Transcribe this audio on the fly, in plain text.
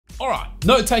All right,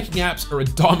 note-taking apps are a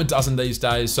dime a dozen these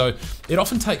days, so it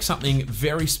often takes something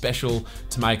very special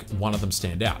to make one of them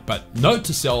stand out. But Note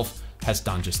to Self has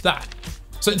done just that.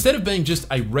 So instead of being just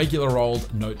a regular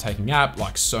old note-taking app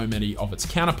like so many of its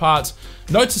counterparts,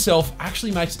 Note to Self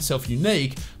actually makes itself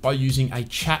unique by using a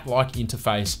chat-like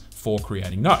interface for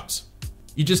creating notes.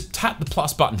 You just tap the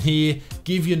plus button here,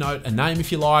 give your note a name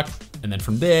if you like, and then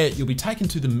from there, you'll be taken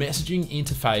to the messaging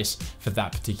interface for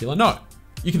that particular note.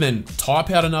 You can then type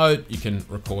out a note, you can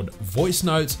record voice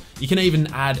notes, you can even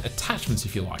add attachments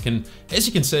if you like. And as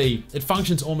you can see, it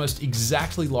functions almost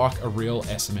exactly like a real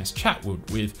SMS chat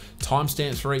would, with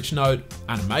timestamps for each note,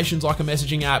 animations like a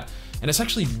messaging app, and it's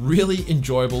actually really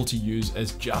enjoyable to use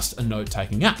as just a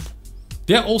note-taking app.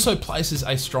 The app also places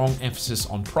a strong emphasis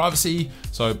on privacy,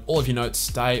 so all of your notes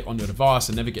stay on your device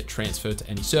and never get transferred to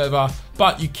any server,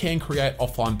 but you can create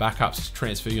offline backups to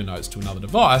transfer your notes to another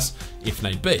device if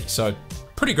need be. So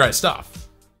pretty great stuff.